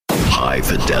High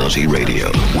Fidelity Radio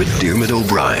with Diarmuid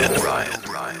O'Brien.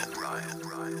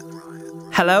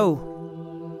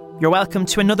 Hello. You're welcome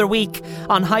to another week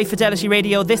on High Fidelity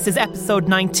Radio. This is episode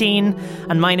 19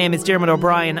 and my name is Diarmuid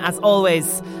O'Brien. As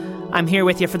always, I'm here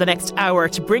with you for the next hour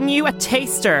to bring you a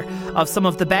taster of some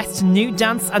of the best new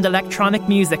dance and electronic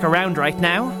music around right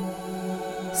now.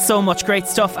 So much great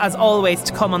stuff as always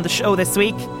to come on the show this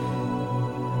week.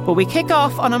 But we kick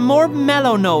off on a more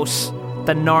mellow note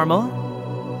than normal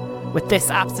with this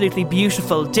absolutely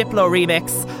beautiful Diplo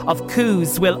remix of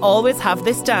Koo's We'll Always Have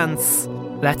This Dance.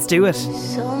 Let's do it.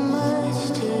 So much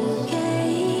to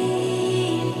gain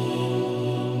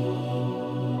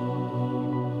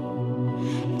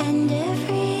and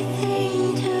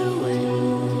everything to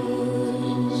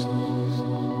lose.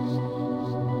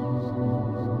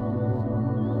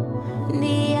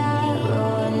 The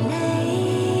irony,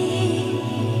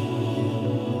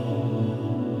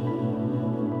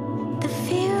 the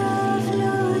fear of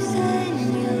losing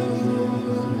you.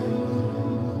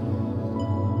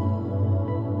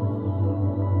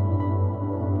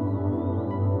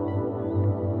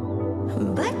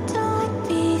 But don't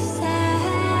be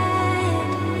sad,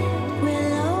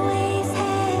 we'll always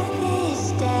have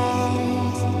this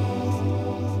dance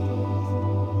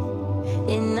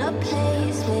in a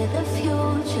place where the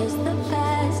future's the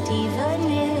past,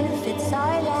 even if it's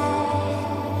our last.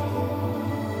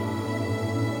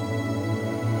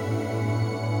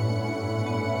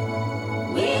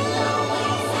 We'll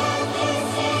always have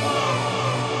this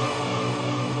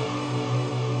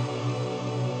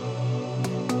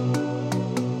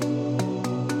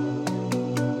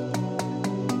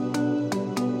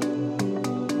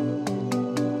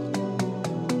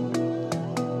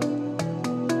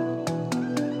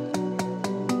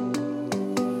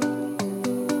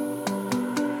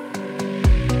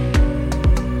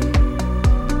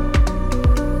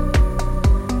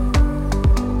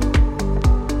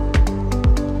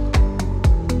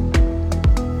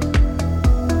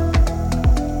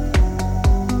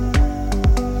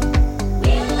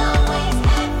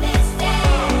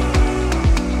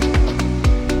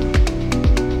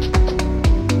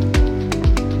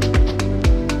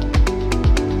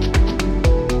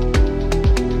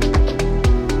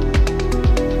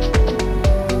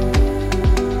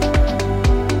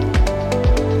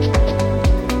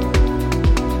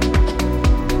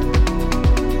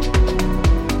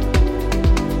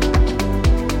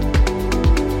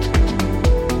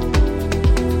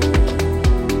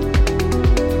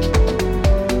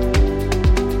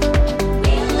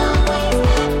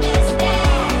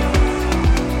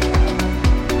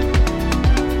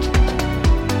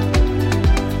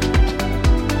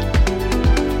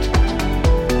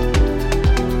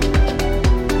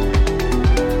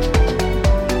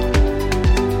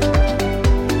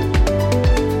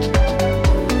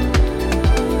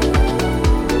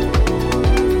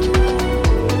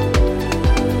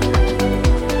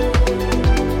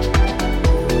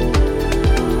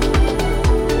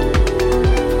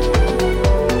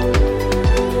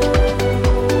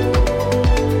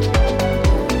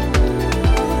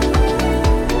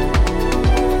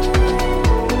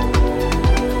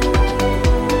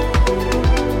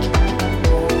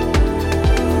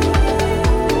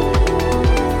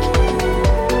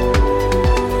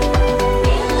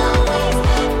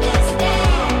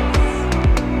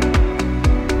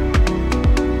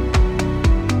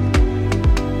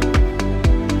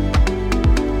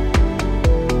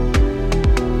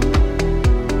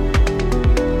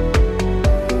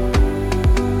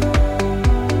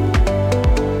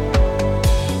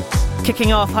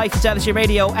Kicking off High Fidelity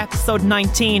Radio episode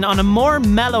 19 on a more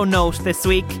mellow note this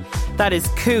week. That is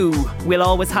Koo, We'll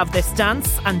Always Have This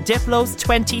Dance, and Diplo's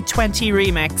 2020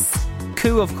 remix.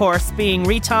 Koo, of course, being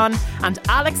Riton and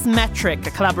Alex Metric,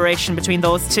 a collaboration between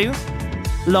those two.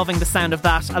 Loving the sound of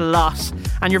that a lot.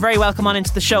 And you're very welcome on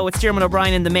into the show. It's Diarmuid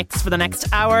O'Brien in the mix for the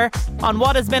next hour on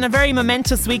what has been a very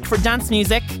momentous week for dance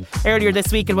music. Earlier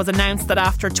this week it was announced that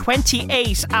after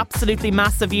 28 absolutely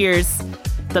massive years,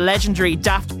 the legendary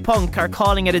Daft Punk are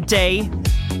calling it a day.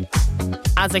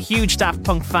 As a huge Daft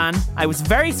Punk fan, I was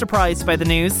very surprised by the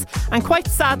news and quite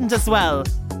saddened as well.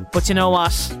 But you know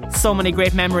what? So many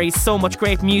great memories, so much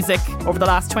great music over the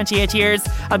last 28 years.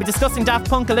 I'll be discussing Daft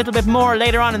Punk a little bit more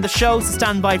later on in the show, so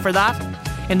stand by for that.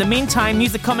 In the meantime,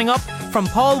 music coming up from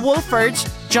Paul Woolford,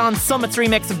 John Summit's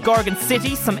remix of Gorgon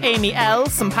City, some Amy L,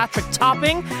 some Patrick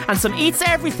Topping, and some Eats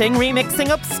Everything remixing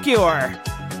Obscure.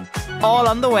 All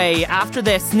on the way after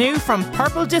this. New from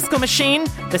Purple Disco Machine,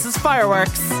 this is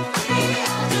Fireworks.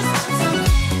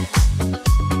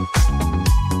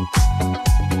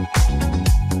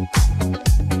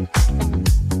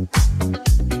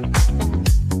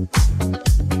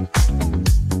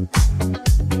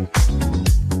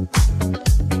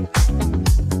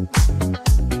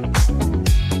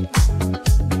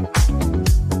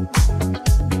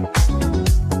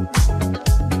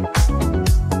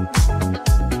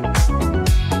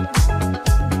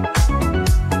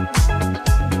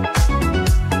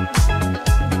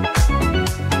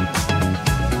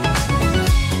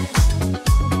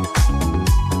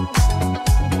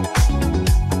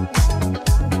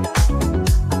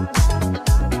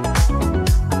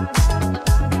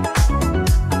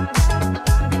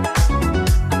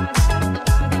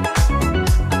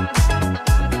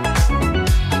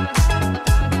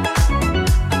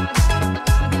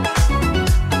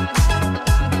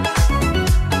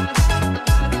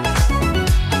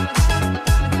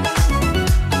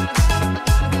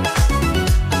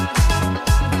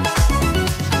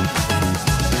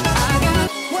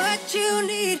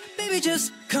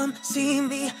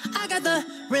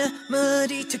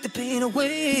 remedy, take the pain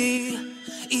away.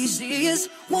 Easy as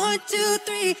 1, 2,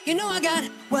 3. You know I got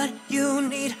what you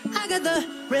need. I got the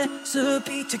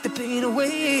recipe, take the pain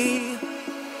away.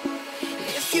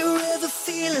 If you're ever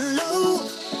feeling low,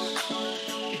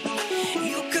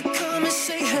 you could come and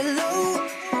say hello.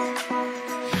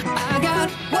 I got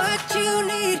what you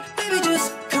need, baby,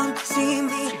 just come see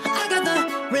me. I got the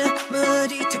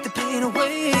remedy, take the pain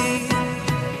away.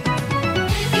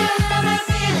 If you're ever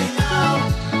feeling low,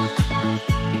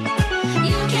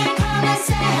 you can come and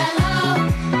say hello.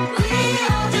 We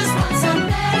all just want some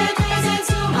better days and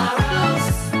tomorrows.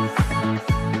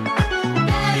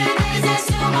 Better days and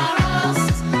tomorrows.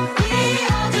 We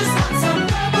all just want some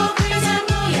purple greens and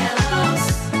blue yellows.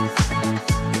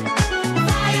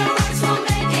 Fireworks will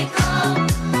make it glow.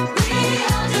 We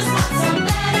all just want some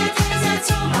better days and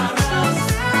tomorrows.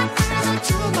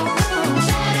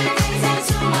 Better days and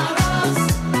tomorrows.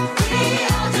 We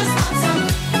all just want some.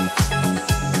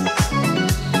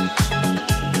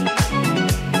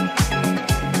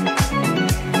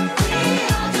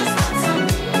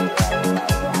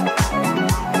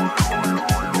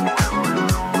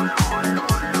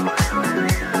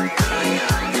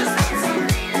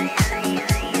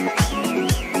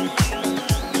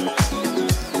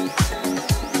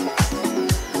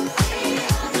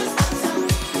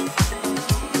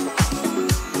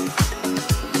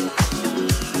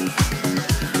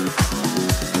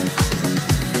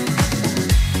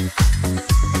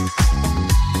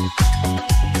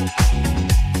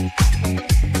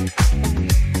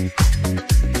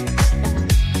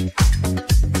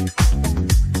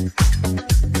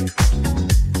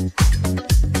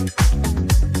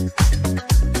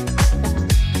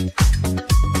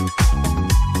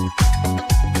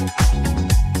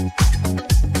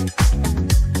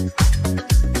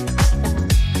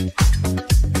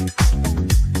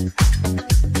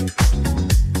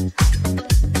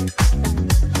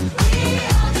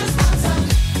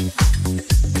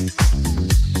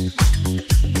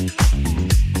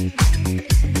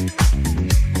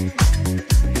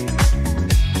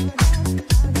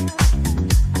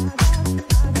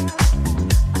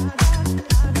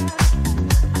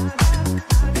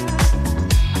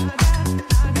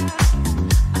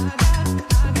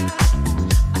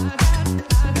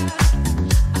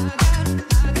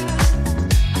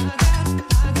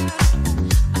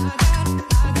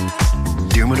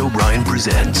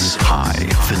 Presents High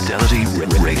Fidelity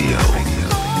Radio.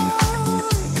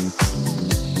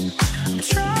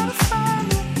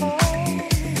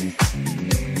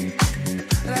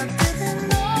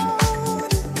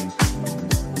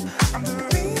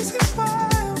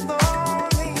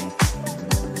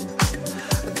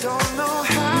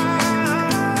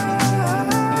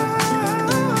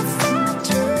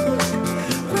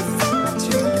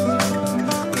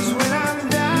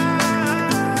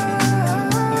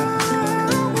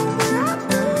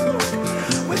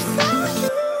 Without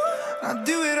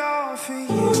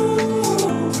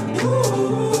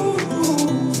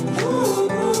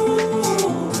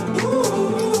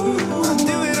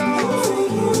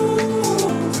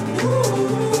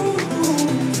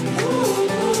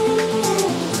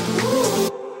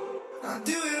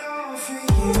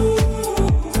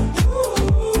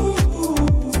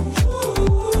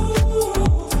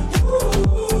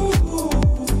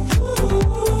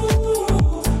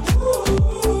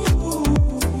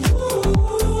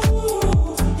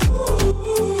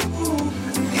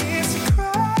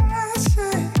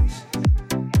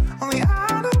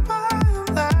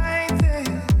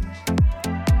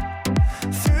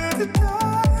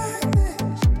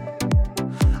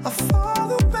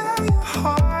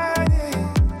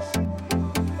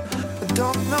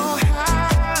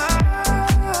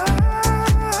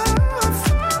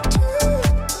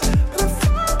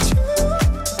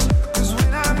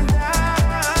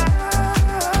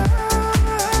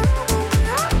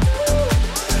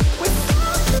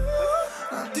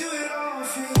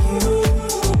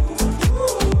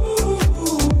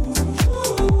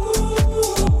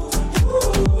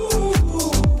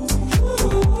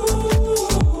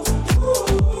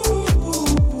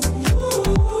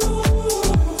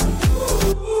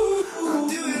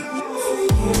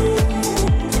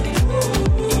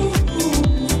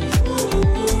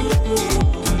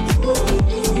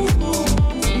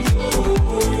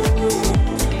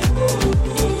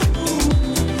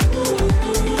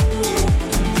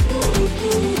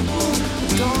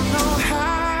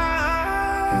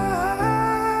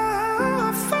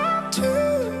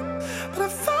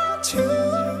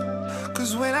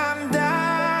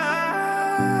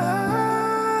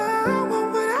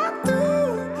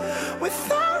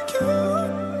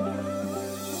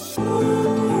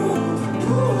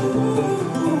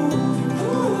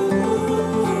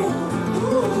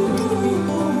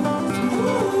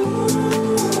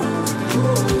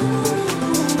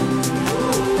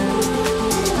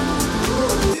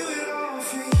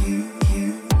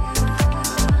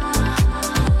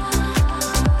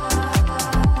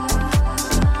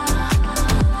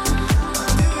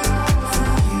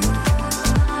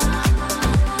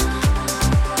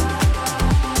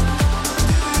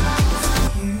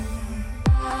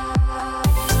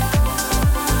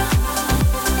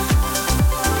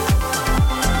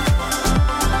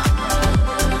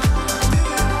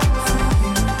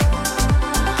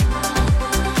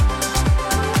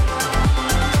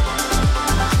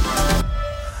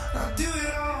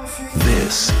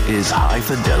This is High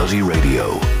Fidelity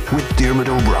Radio with Diarmuid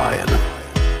O'Brien.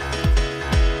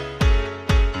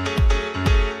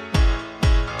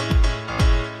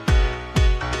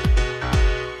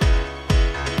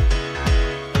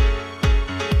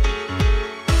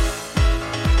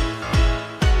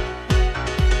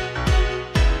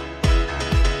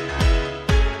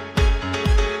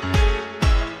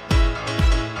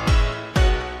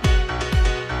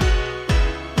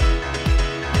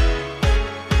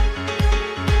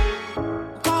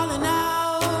 Calling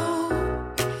out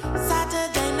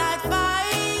Saturday night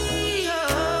fire.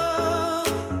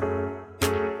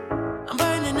 I'm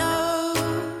burning up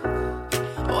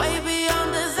way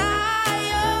beyond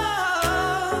desire.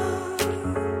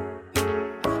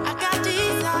 I got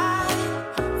desire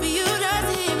for you to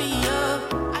hear me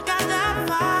up. I got that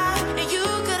fire and you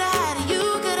could have had it, you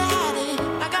could have had it.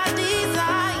 I got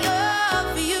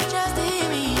desire for you just to hear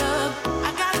me up.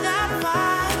 I got that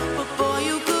fire, but boy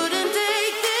you couldn't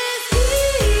take this heat.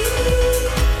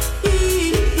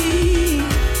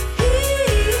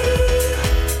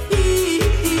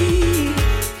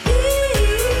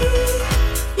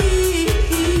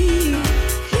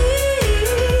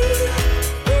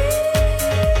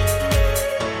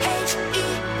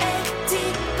 H-E-A-T,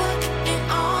 put it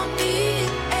on me.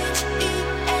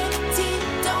 H-E-A-T,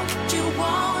 don't you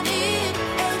want it?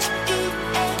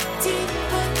 H-E-A-T,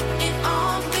 put it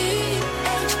on me.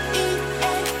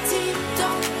 H-E-A-T,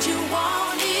 don't you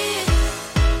want it?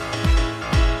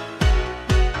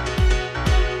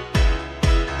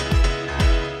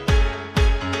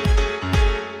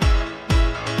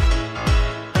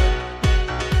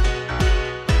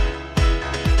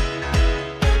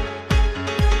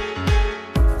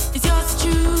 It's yours to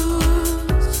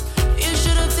choose. You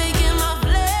should have taken my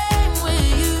flame with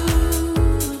you.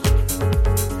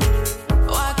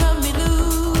 Why cut me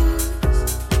loose?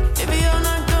 Maybe you're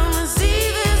not gonna see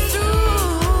this through.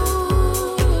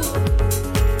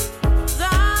 'Cause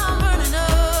I'm burning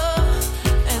up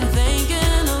and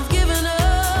thinking of giving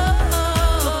up.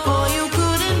 But boy, you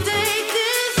couldn't take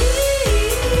this heat.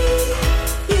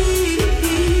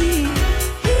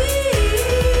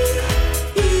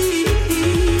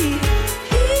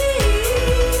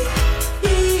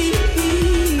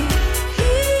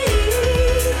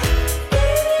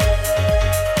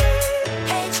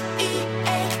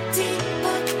 H-E-A-T,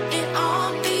 put it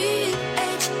on me.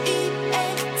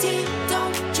 H-E-A-T,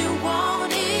 don't you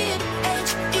want it?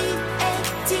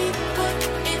 H-E-A-T, put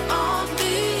it on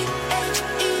me.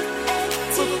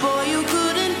 H-E-A-T, but boy, you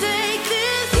couldn't take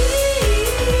this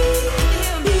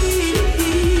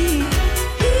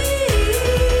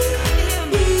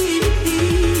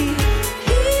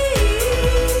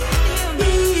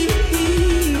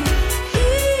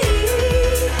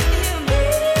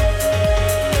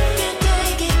Can't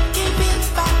take it, keep it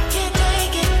back. Can't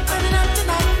take it, burning up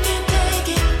tonight. Can't take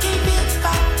it, keep it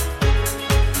back.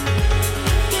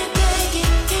 Can't take it,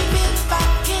 keep it back.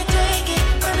 Can't take it,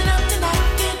 burning up tonight.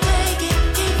 Can't take it,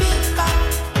 keep it back.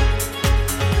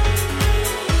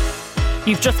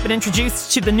 You've just been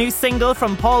introduced to the new single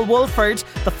from Paul Woolford,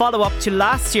 the follow-up to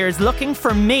last year's Looking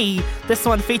For Me. This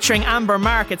one featuring Amber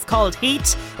Mark. It's called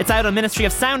Heat. It's out on Ministry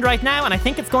of Sound right now, and I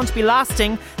think it's going to be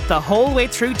lasting the whole way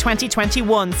through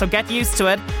 2021, so get used to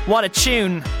it. What a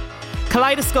tune.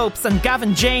 Kaleidoscopes and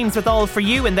Gavin James with All For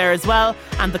You in there as well,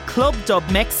 and the club dub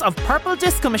mix of Purple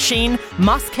Disco Machine,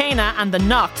 Moscana and the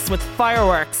Knox with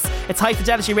Fireworks. It's High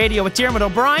Fidelity Radio with Diarmuid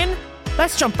O'Brien.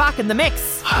 Let's jump back in the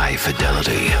mix. High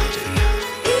Fidelity.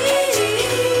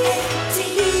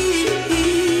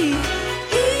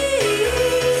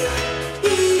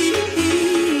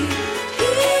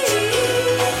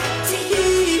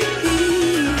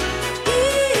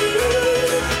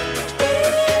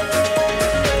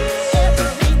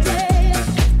 Every day,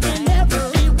 in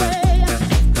every way,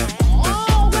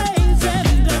 always in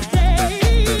the day.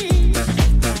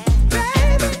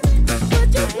 Baby,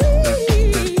 would you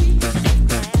please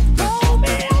hold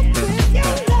me up with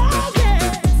your love?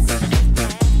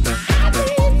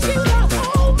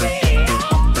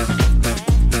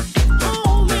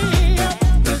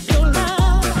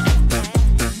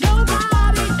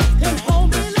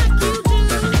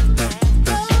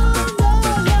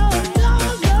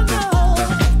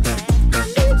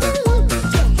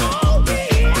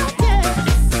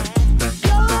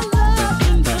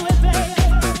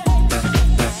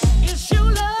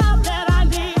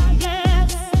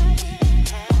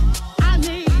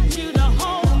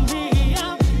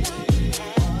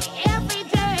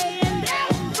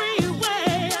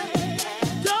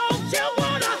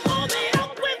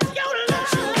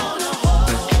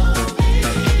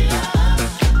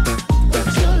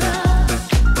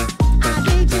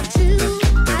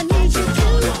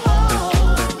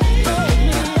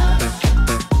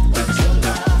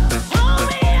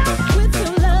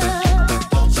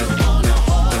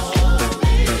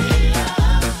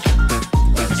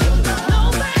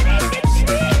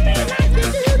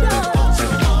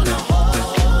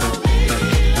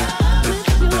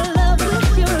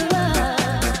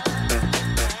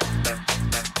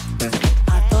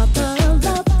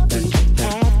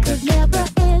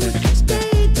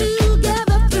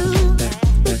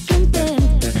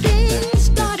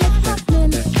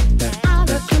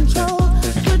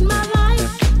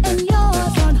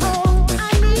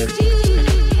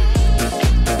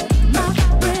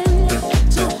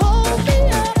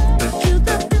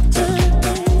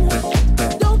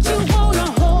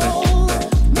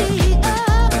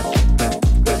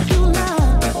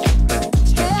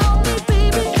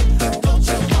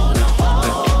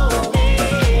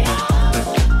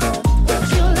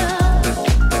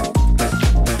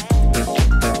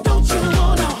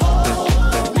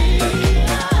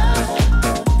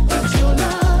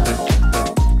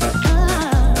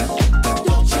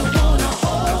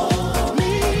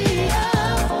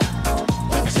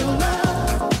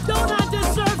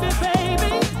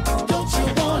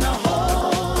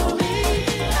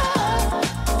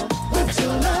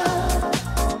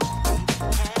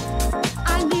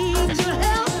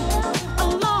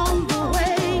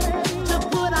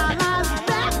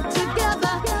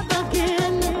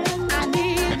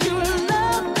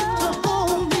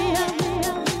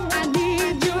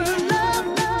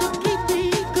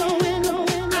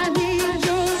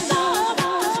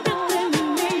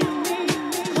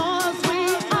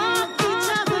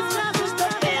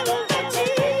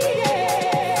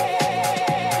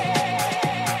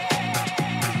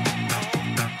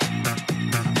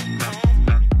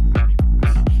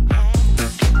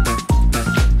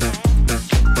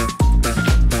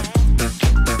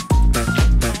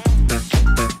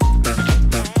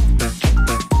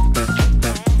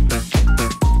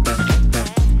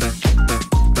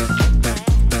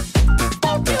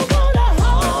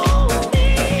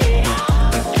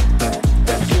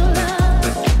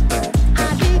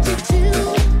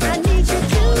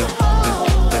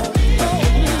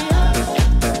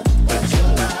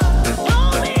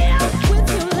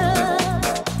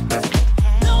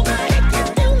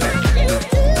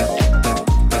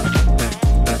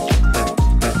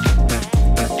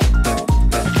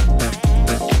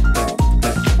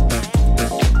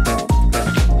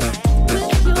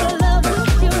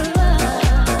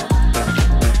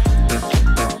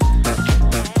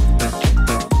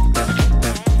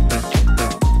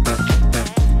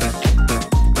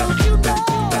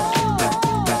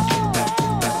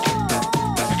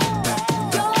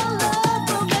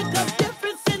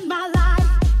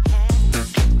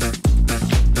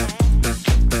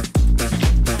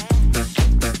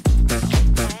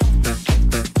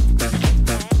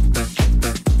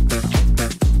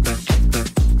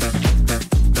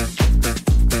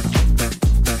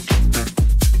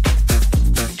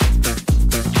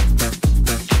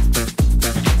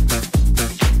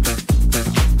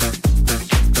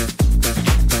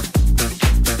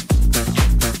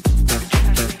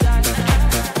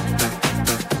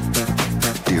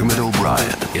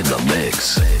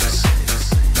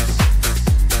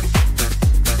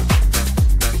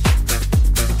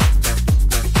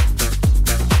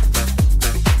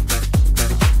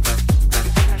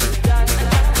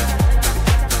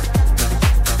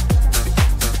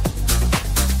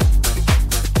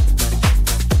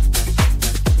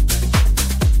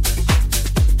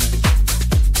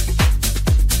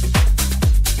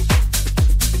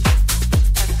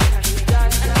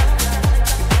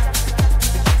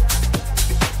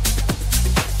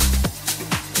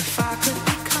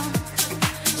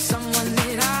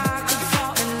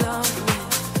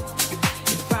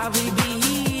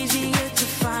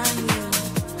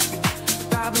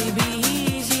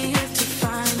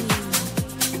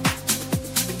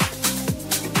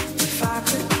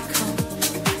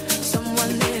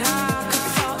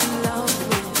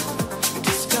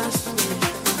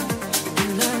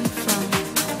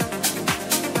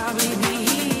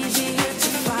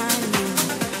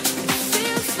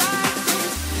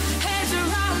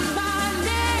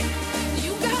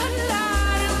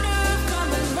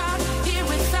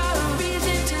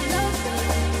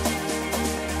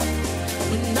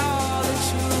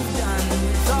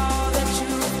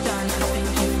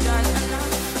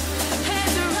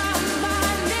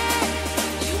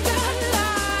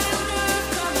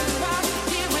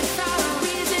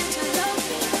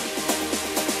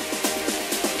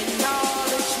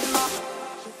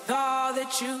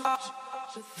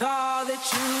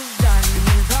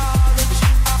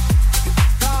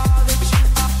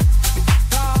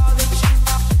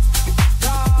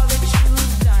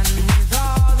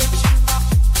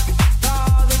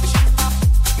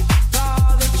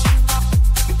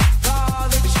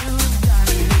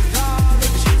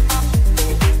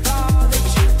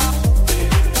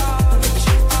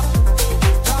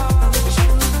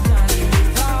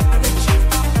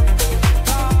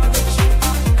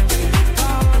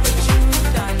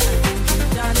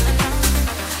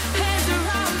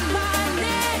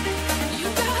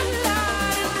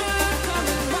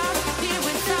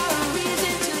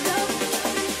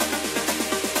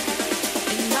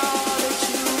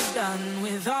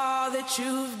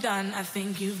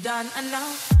 think you've done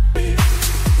enough.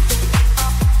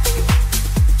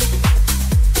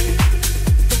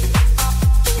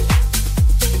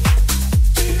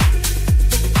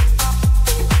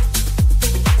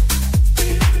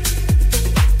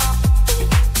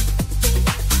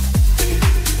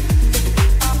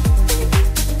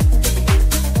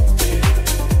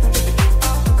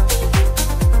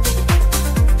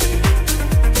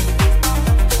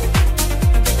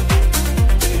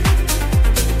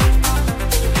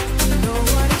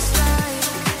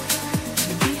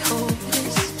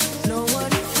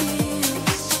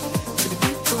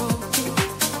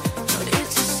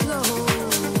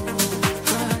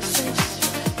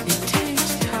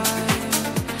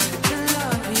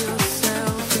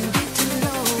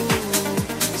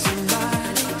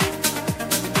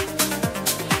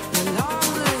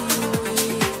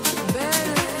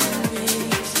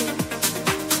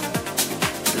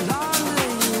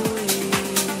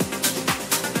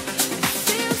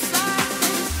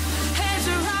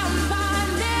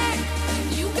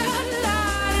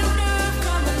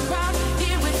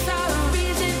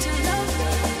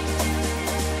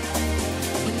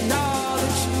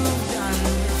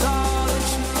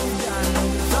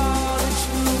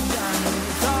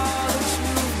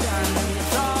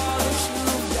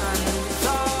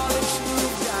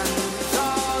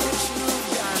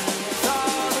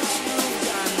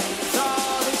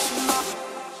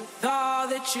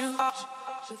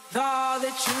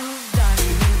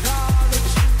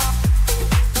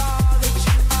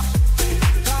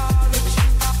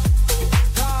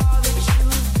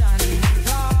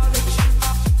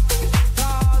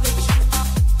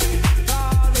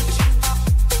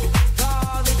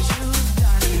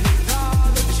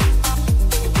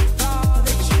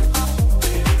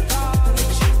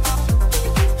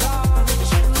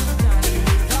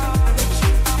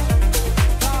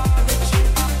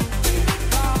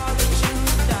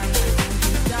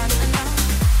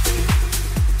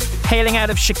 Hailing out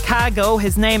of Chicago,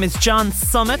 his name is John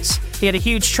Summit. He had a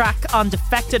huge track on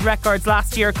Defected Records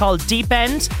last year called Deep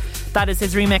End. That is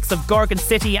his remix of Gorgon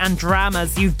City and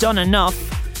Drama's You've Done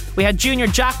Enough. We had Junior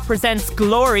Jack presents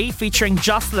Glory featuring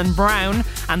Jocelyn Brown,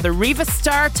 and the Riva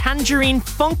Star Tangerine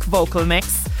Funk vocal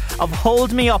mix of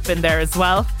Hold Me Up in there as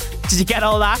well. Did you get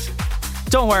all that?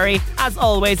 Don't worry, as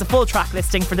always, a full track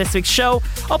listing for this week's show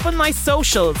up on my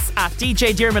socials at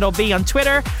DJ Diarmuid OB on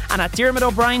Twitter and at Diarmuid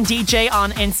O'Brien DJ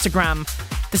on Instagram.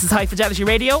 This is High Fidelity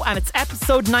Radio and it's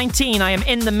episode 19. I am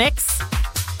in the mix,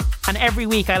 and every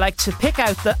week I like to pick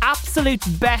out the absolute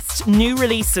best new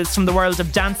releases from the world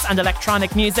of dance and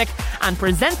electronic music and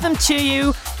present them to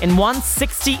you in one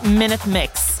 60-minute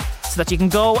mix, so that you can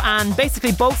go and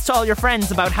basically boast to all your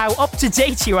friends about how up to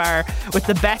date you are with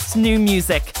the best new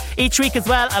music. Each week as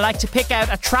well, I like to pick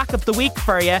out a track of the week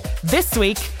for you. This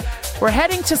week, we're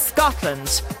heading to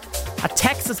Scotland. A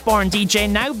Texas-born DJ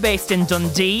now based in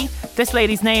Dundee. This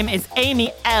lady's name is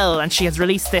Amy L, and she has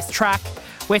released this track,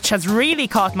 which has really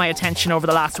caught my attention over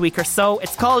the last week or so.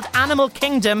 It's called Animal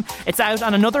Kingdom. It's out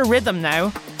on Another Rhythm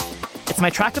now. It's my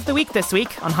track of the week this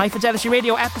week on High Fidelity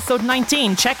Radio episode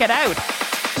 19. Check it out.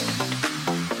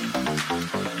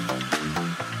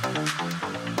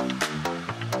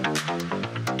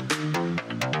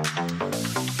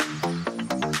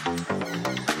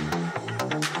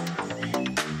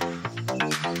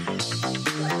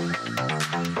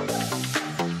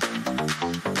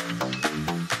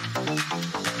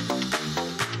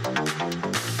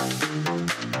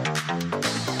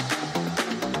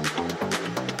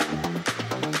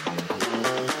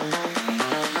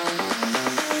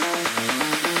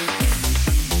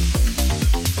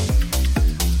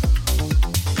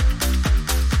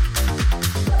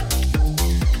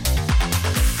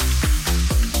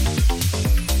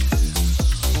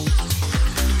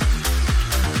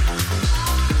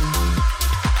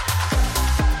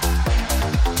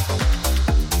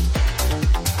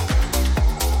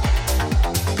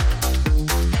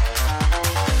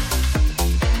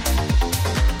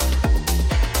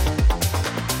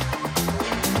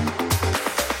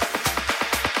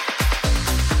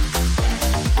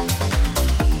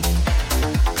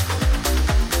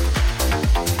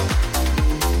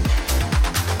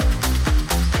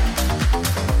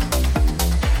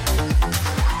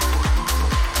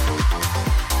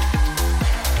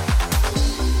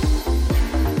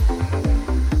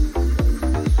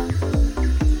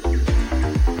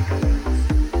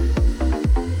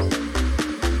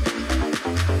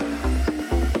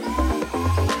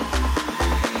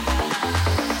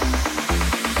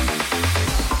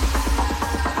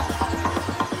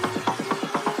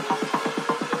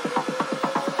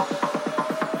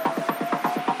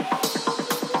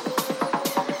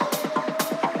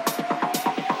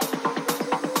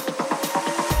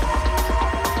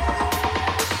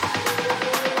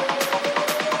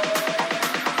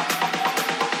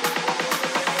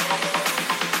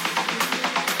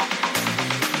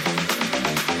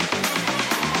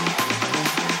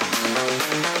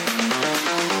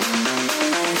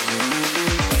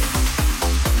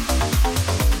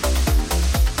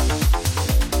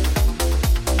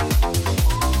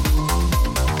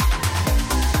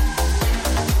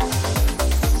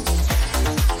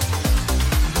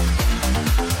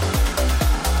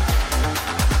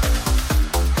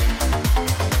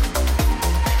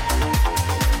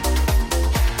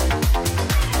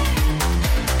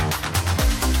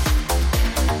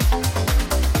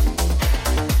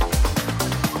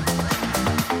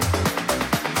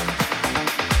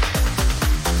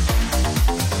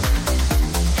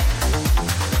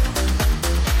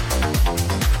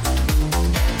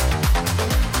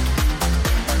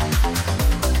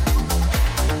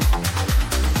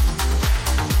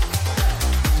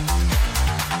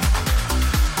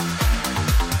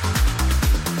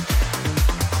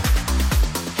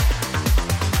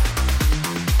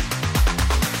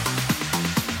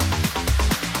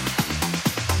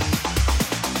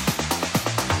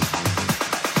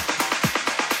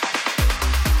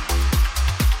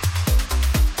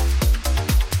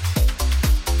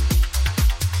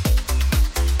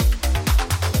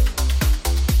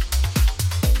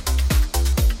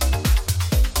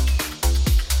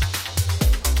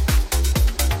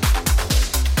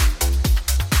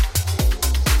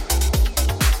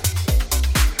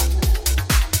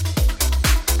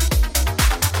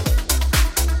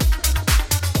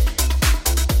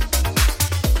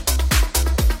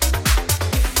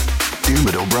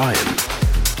 Dermot O'Brien.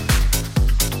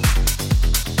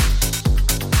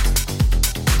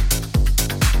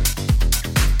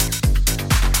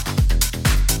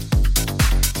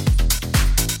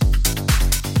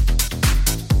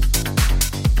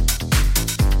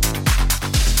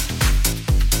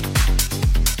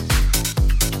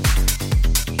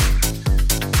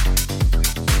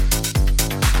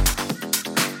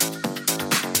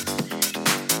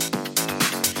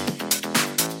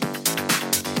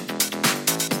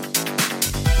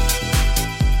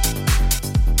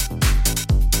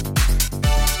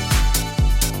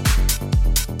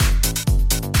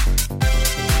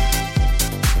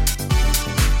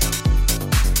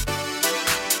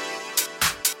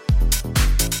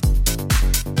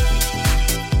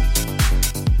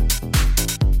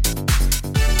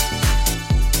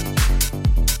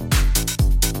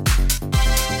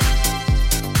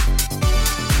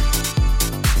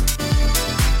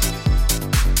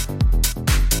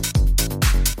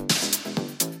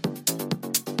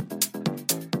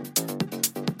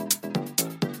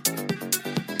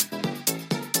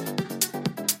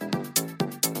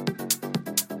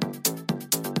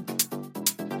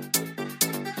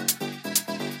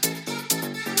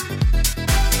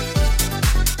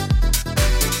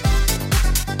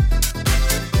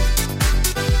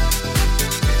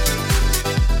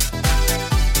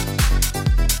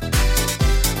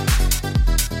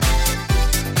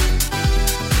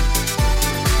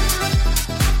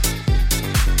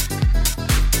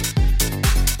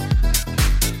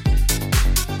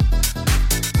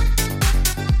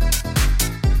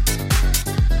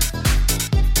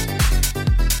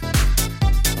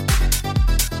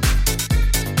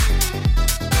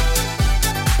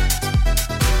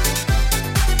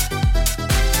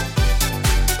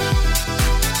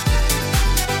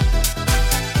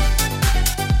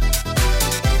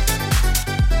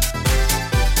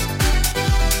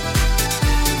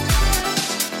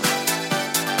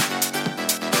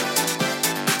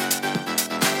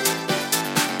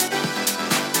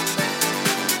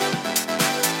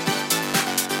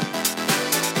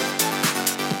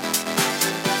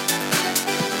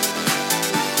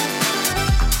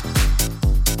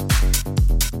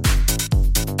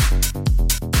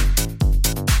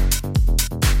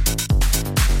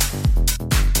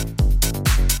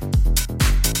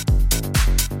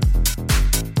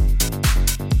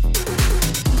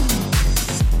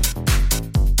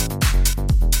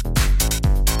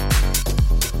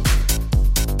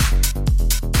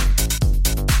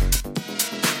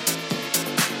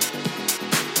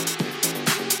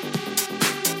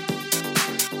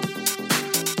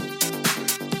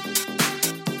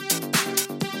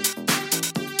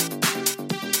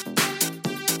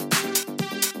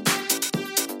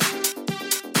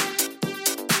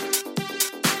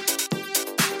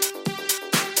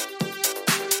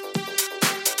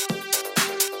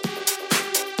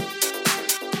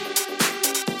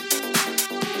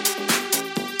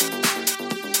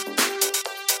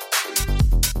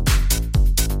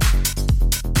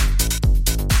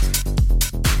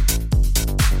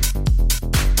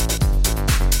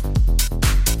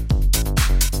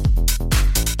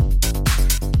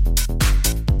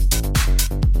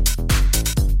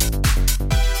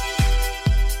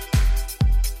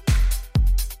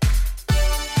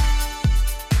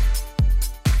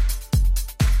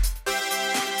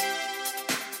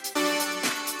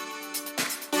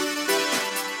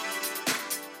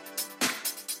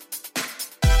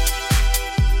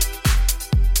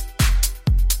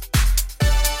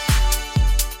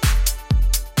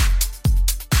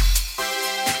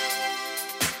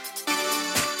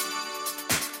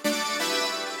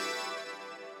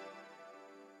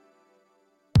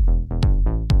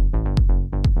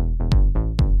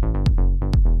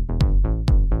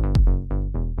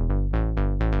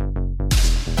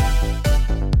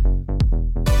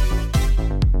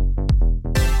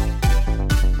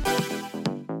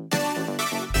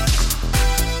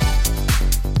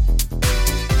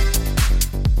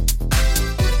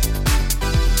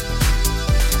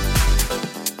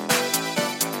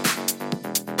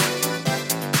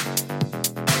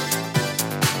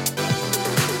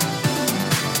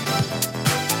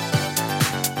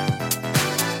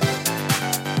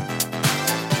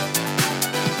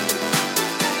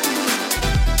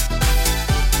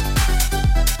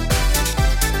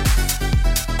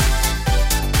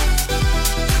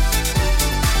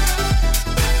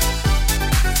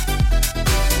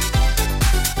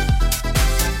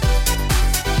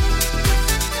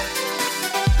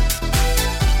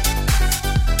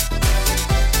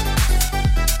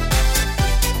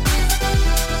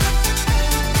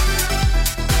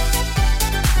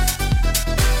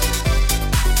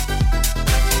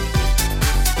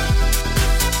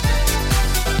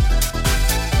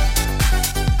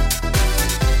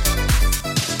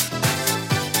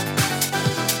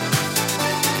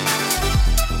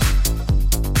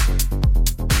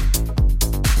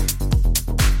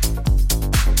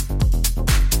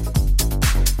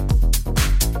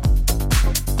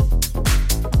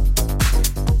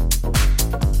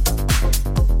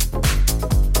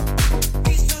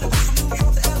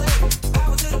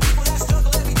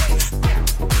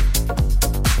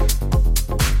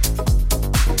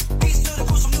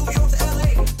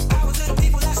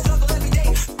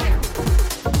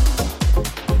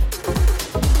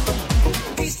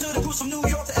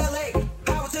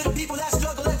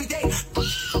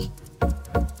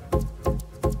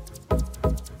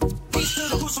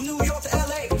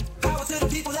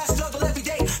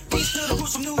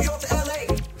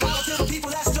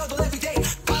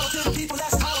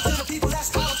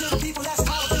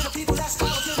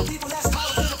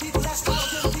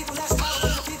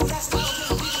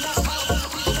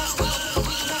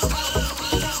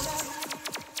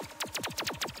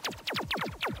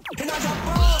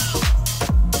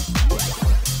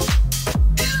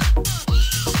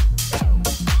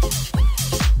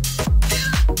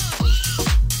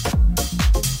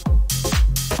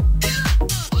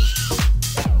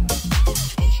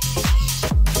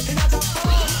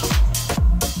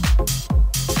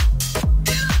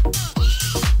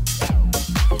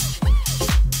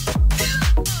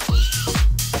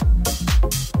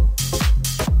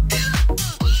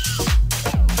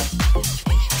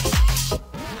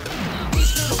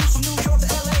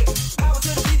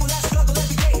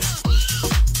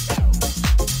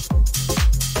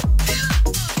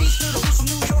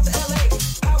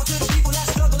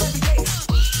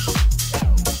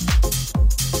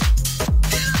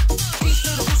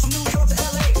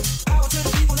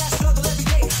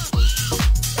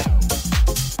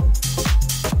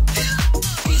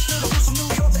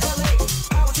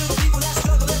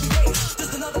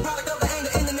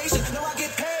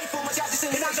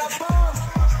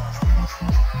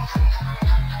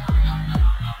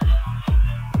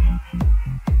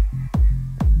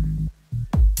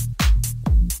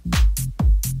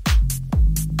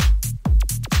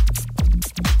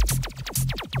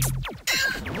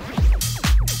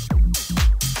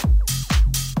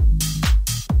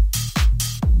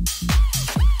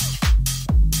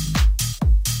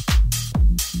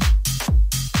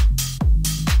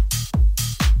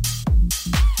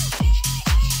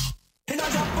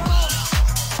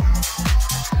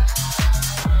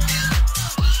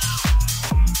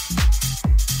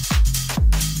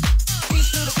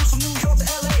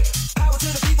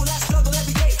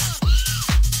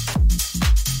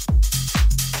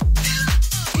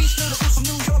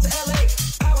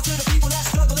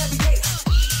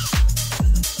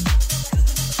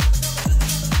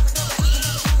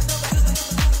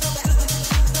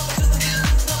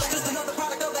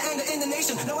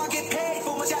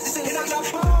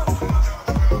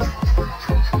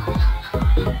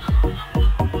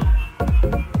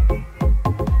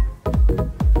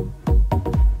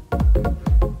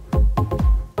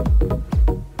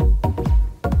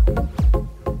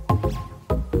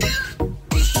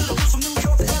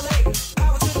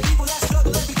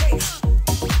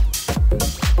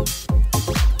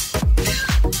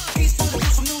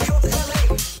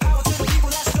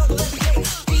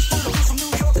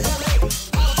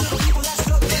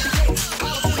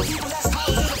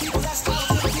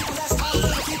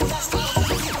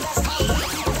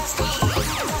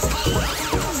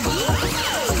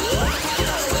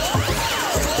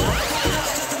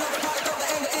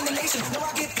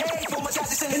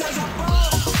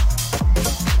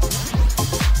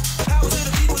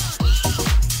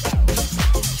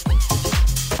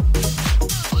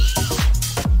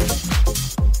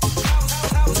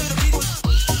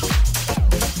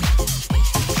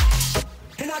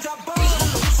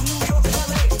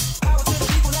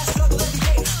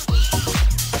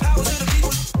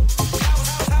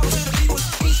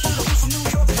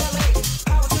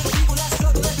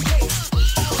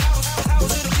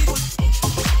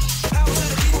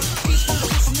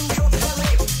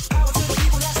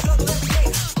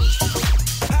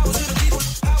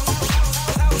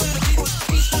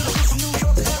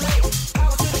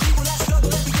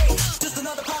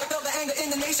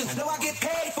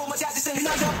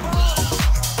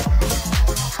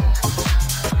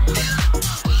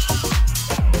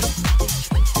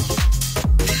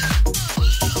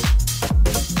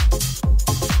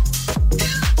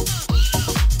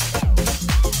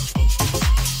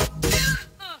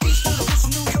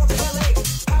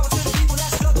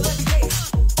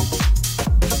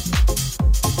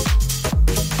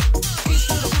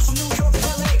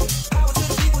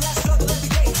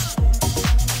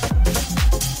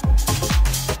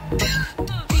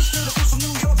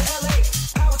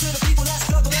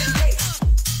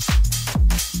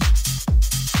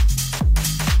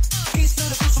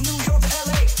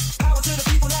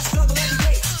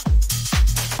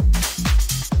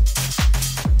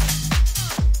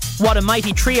 What a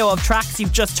mighty trio of tracks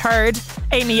you've just heard.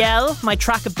 Amy L, my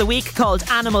track of the week called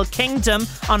Animal Kingdom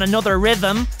on Another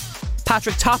Rhythm.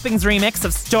 Patrick Topping's remix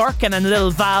of Storkin and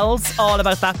Lil Val's, all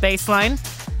about that bass line.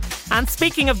 And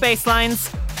speaking of bass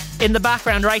lines, in the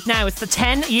background right now, it's the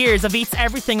 10 Years of Eats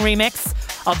Everything remix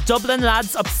of Dublin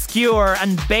Lads Obscure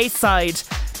and Bayside.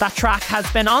 That track has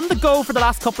been on the go for the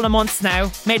last couple of months now,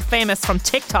 made famous from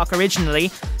TikTok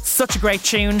originally. Such a great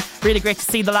tune, really great to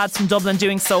see the lads from Dublin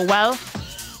doing so well.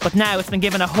 But now it's been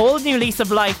given a whole new lease of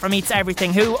life from Eats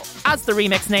Everything, who, as the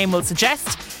remix name will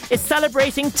suggest, is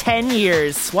celebrating 10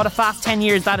 years. What a fast 10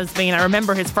 years that has been. I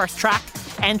remember his first track,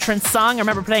 Entrance Song, I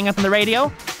remember playing it on the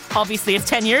radio. Obviously it's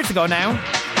 10 years ago now.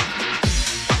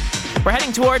 We're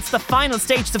heading towards the final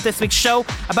stages of this week's show,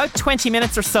 about 20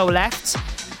 minutes or so left.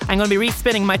 I'm going to be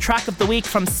respinning my track of the week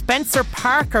from Spencer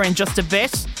Parker in just a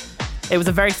bit. It was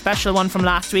a very special one from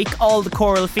last week, all the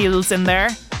choral fields in there.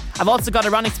 I've also got a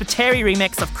Ronnie Spiteri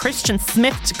remix of Christian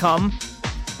Smith to come.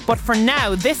 But for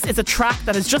now, this is a track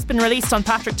that has just been released on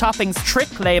Patrick Topping's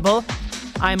Trick label.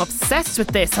 I'm obsessed with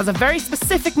this, has a very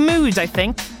specific mood, I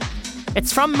think.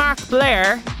 It's from Mark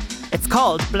Blair. It's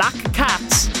called Black Cat.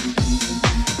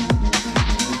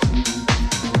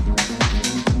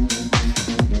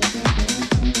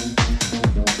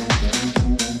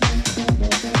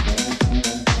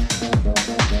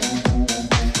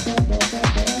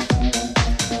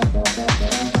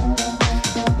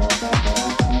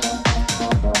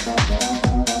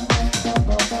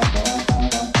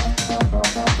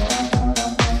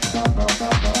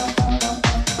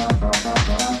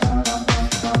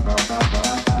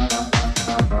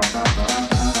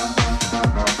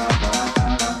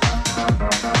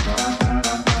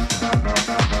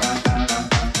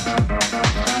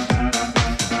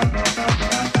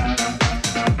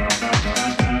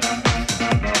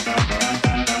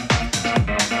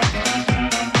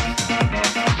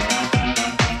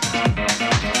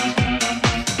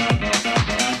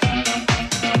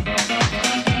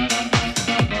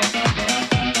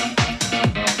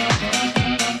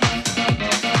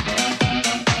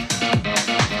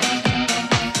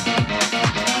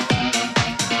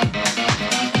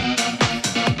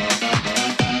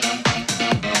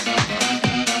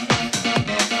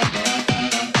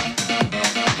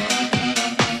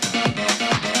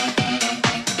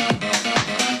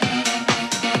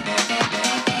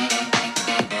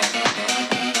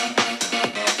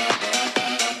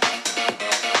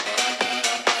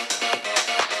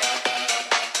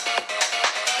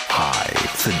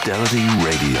 Fidelity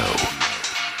Radio.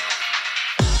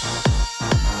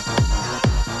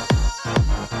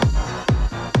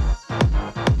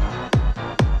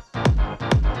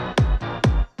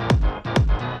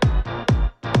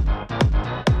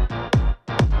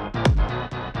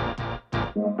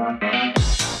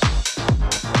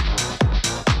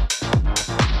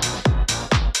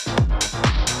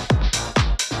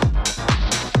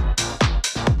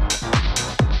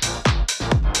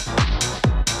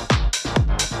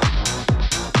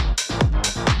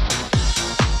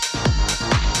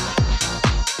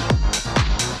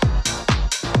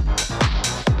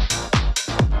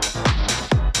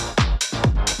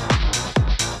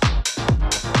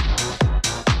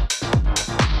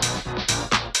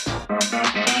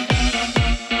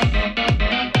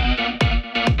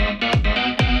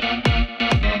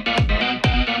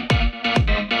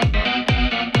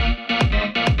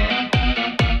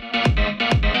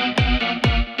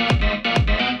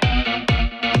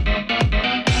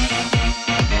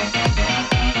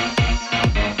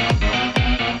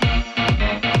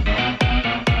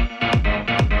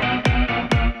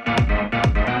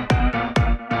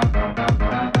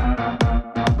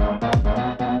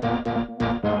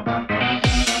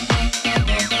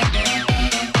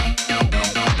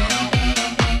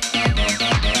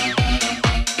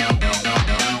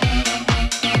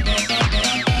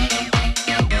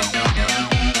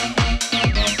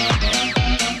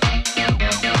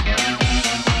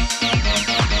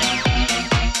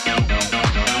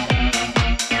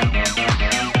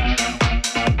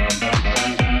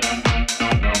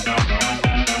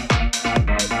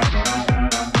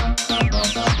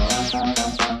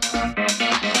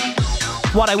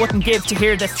 What I wouldn't give to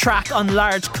hear this track on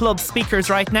large club speakers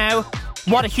right now.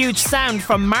 What a huge sound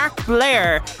from Mark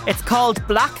Blair. It's called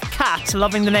Black Cat,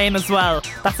 loving the name as well.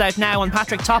 That's out now on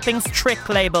Patrick Topping's Trick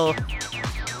label.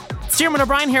 Stuart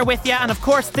O'Brien here with you, and of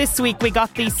course this week we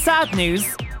got the sad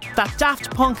news that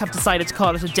Daft Punk have decided to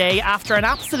call it a day after an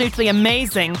absolutely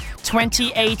amazing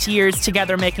 28 years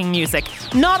together making music.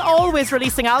 Not always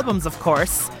releasing albums, of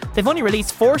course. They've only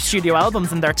released 4 studio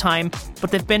albums in their time, but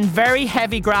they've been very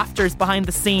heavy grafters behind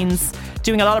the scenes,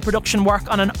 doing a lot of production work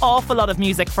on an awful lot of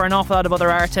music for an awful lot of other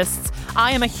artists.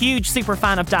 I am a huge super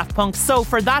fan of Daft Punk, so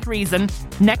for that reason,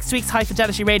 next week's High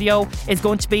Fidelity Radio is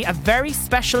going to be a very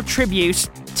special tribute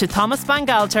to Thomas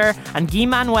Bangalter and Guy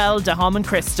Manuel de Homem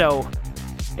Christo.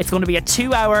 It's going to be a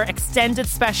 2-hour extended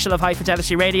special of High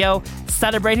Fidelity Radio,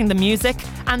 celebrating the music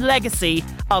and legacy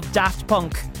of Daft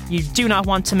Punk. You do not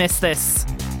want to miss this.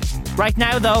 Right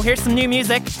now, though, here's some new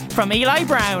music from Eli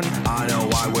Brown. I know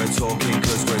why we're talking,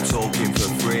 cause we're talking for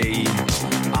free.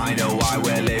 I know why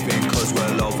we're living, cause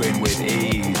we're loving with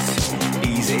ease.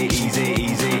 Easy, easy,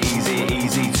 easy, easy,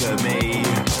 easy to me.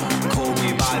 Call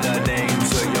me by the names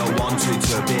that you wanted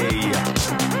to be.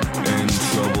 In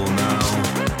trouble now,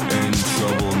 in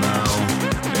trouble now,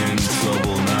 in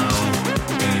trouble now,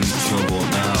 in trouble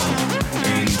now,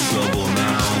 in trouble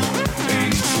now,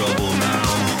 in trouble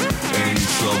now, in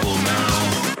trouble now,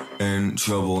 in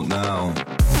trouble now.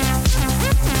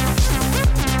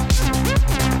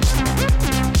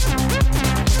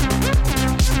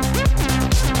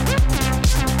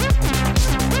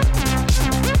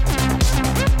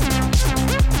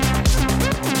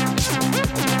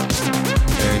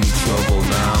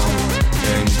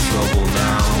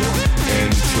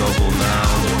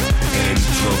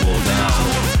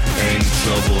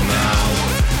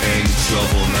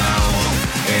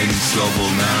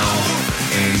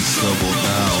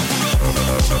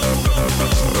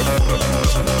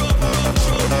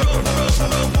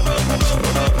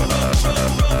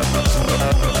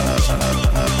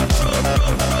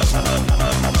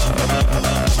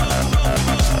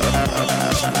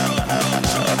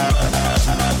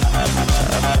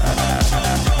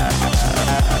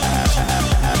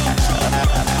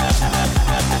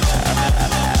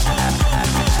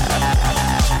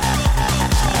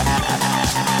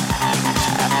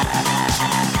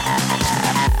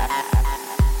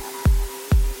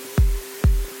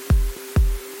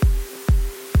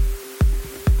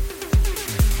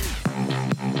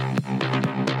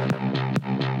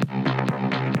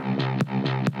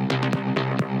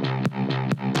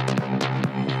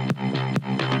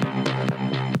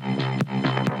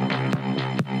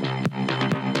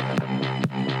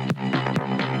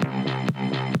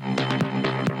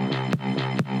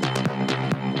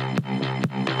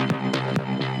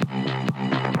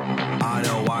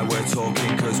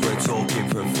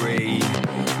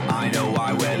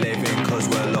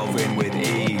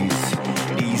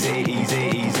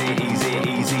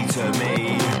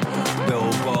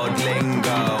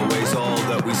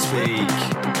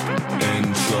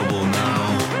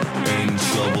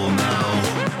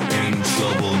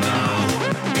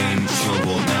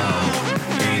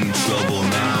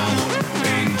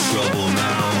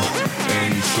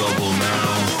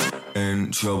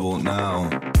 Trouble now.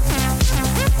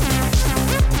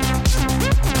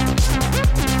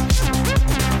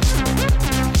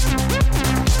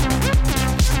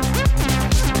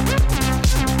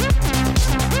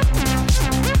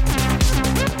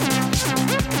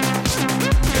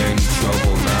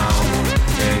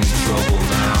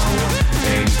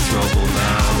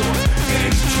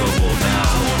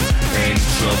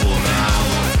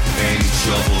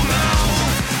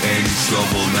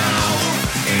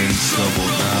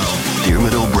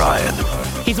 Diarmuid O'Brien.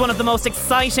 He's one of the most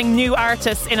exciting new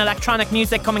artists in electronic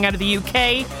music coming out of the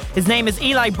UK. His name is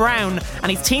Eli Brown, and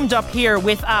he's teamed up here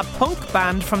with a punk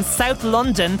band from South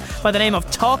London by the name of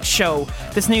Talk Show.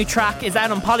 This new track is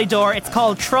out on Polydor. It's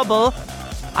called Trouble.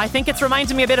 I think it's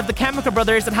reminding me a bit of the Chemical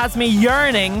Brothers. It has me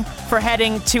yearning for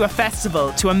heading to a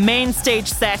festival, to a main stage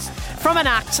set from an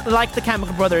act like the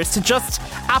Chemical Brothers, to just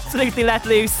absolutely let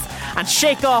loose and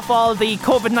shake off all the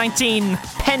COVID-19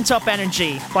 pent-up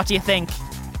energy. What do you think?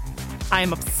 I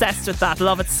am obsessed with that.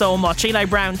 Love it so much. Eli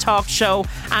Brown, Talk Show,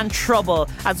 and Trouble.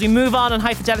 As we move on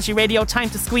High Fidelity Radio, time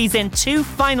to squeeze in 2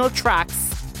 final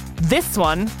tracks. This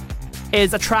one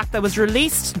is a track that was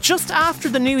released just after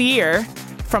the new year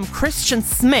from Christian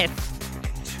Smith.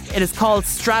 It is called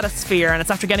Stratosphere, and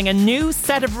it's after getting a new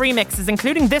set of remixes,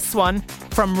 including this one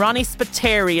from Ronnie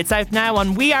Spiteri. It's out now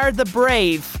on We Are the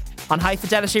Brave on High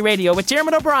Fidelity Radio with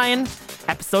Diarmuid O'Brien,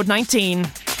 episode 19.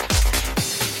 Into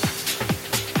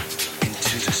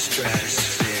the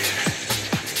stratosphere.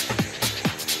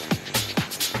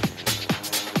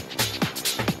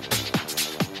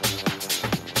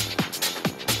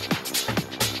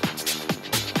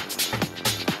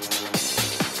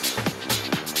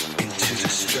 Into the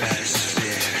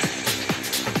stratosphere.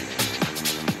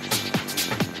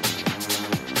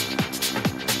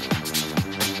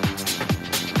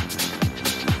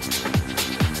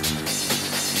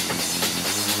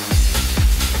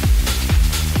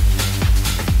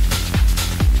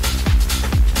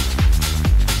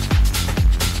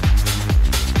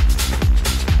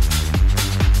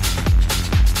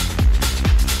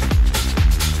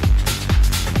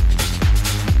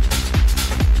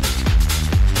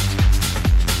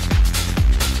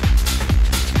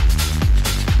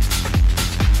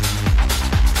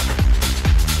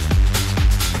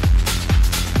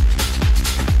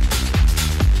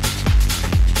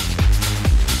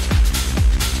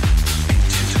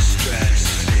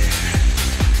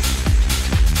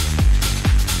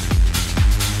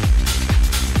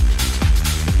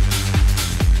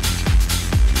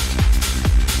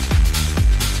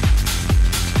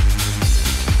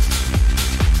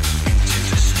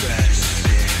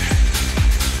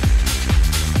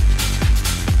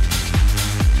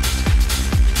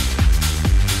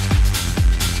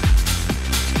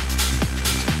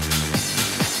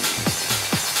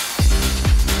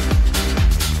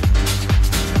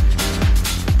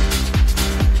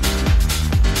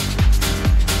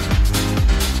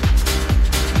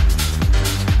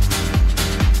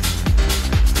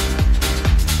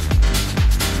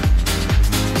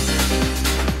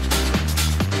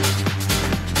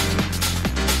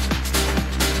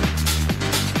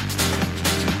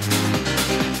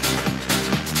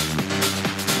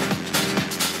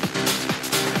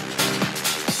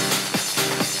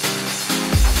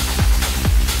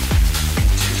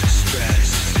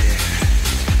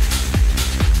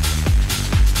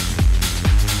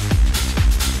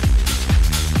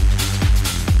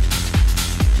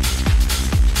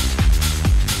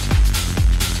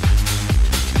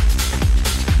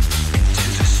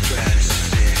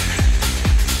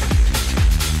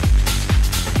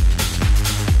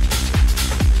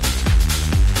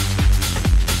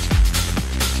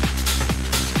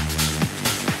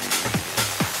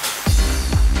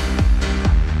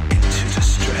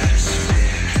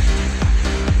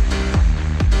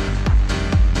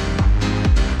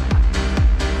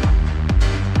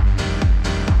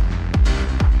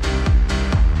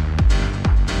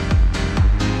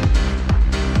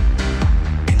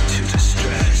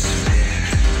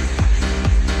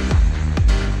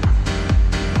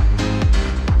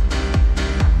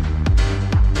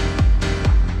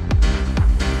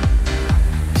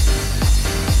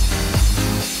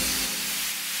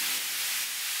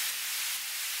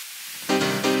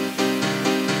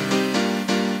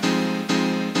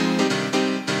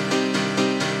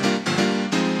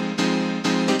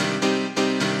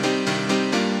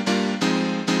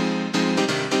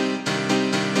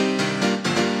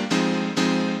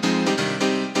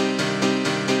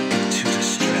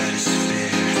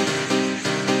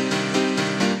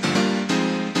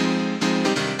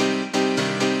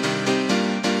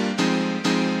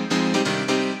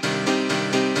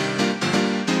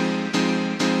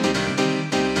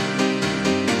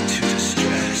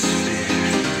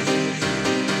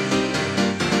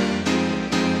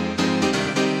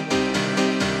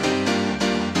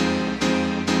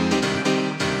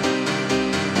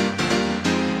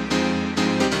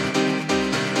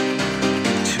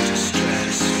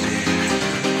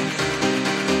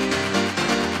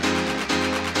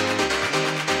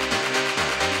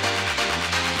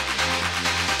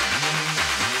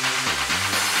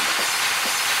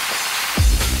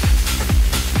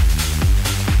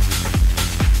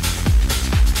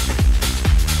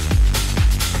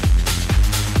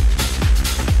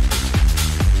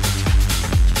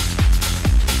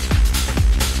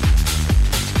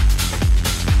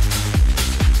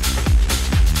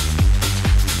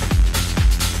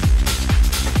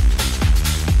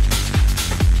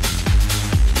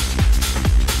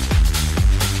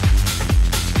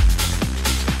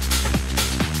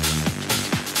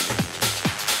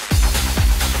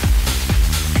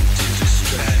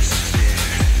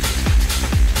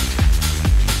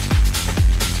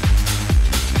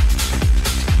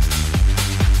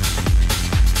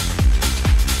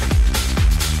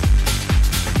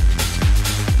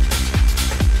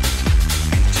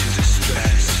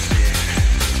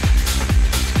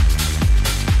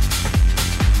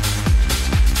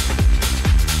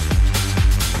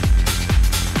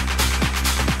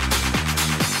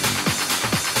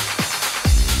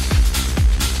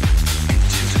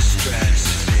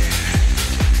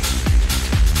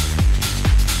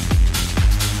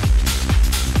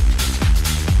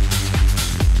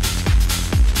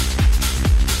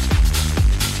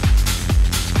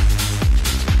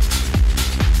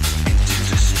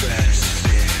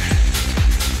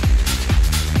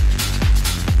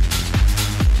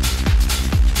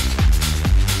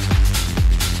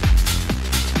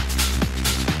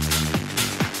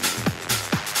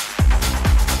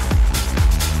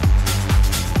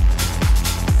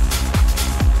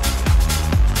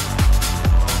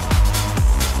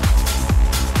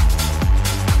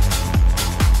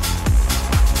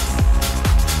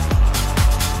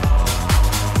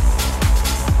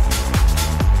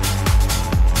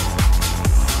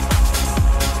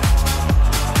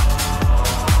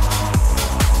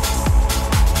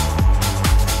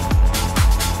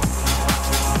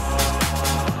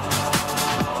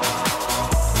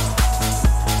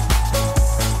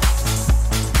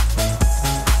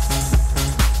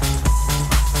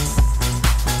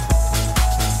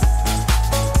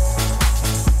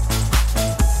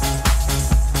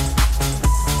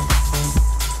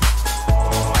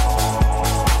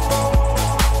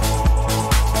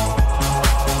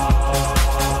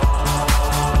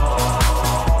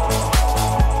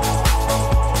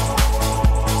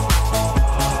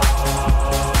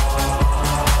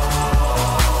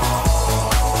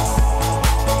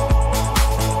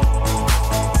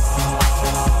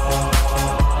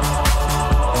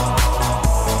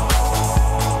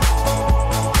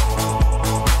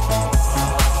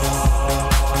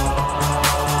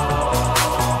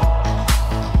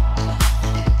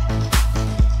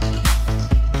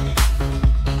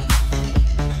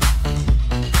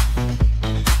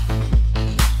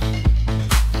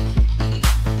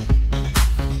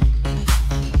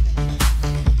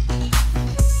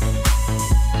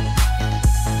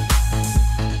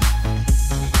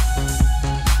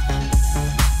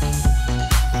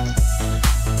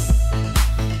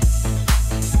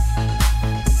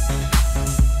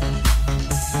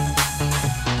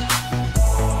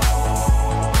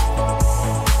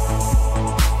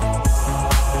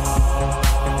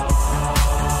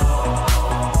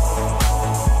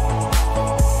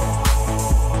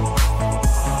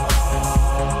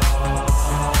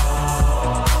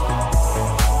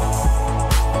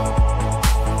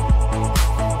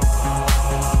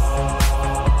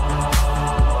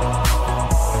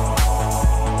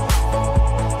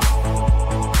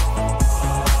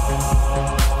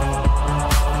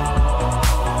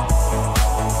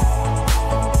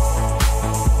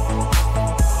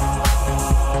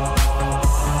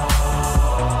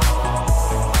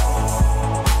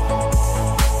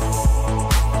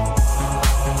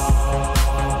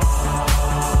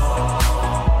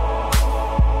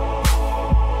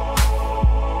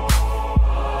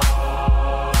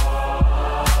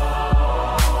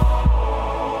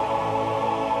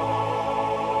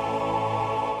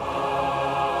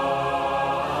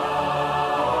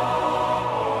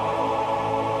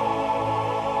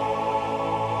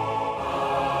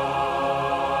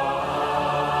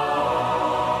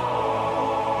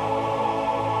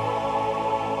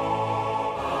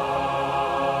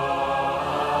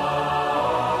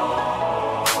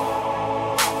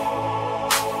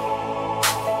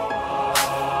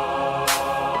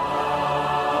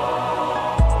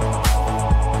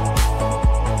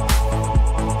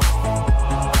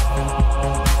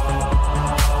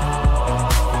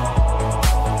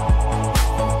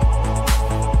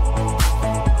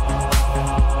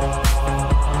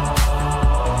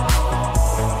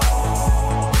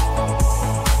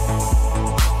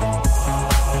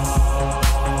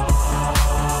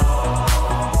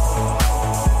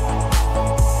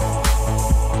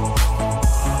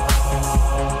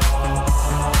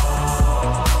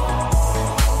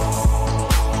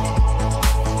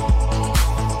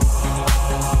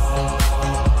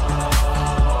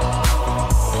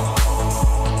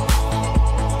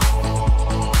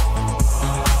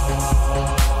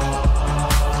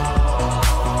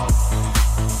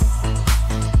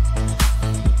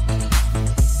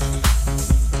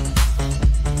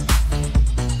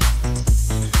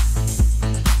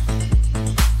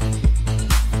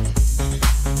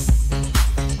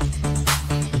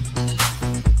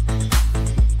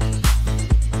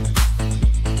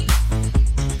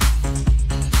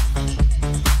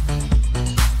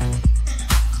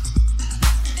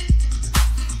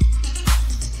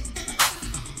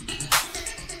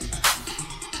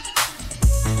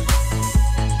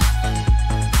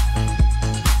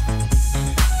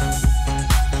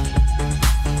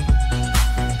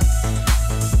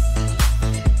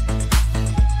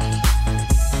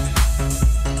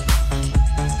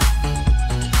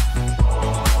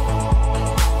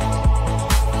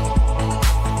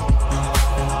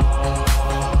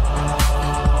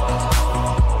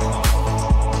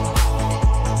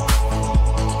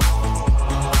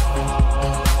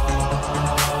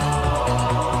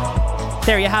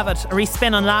 There you have it, a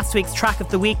respin on last week's track of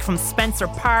the week from Spencer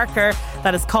Parker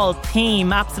that is called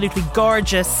Theme. Absolutely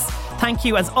gorgeous. Thank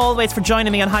you as always for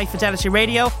joining me on High Fidelity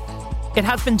Radio. It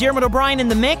has been Diarmuid O'Brien in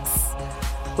the mix,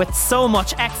 with so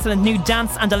much excellent new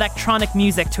dance and electronic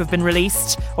music to have been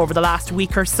released over the last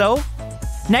week or so.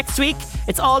 Next week,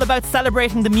 it's all about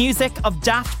celebrating the music of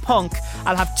Daft Punk.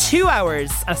 I'll have 2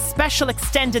 hours, a special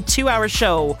extended 2-hour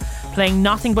show, playing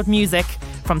nothing but music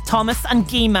from Thomas and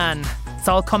Guy-Man. It's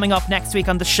all coming up next week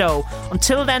on the show.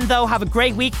 Until then, though, have a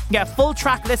great week. Get a full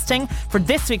track listing for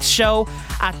this week's show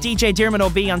at DJ Diarmuid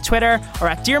OB on Twitter or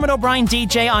at Diarmuid O'Brien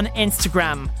DJ on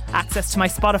Instagram. Access to my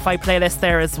Spotify playlist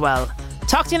there as well.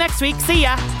 Talk to you next week. See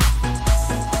ya.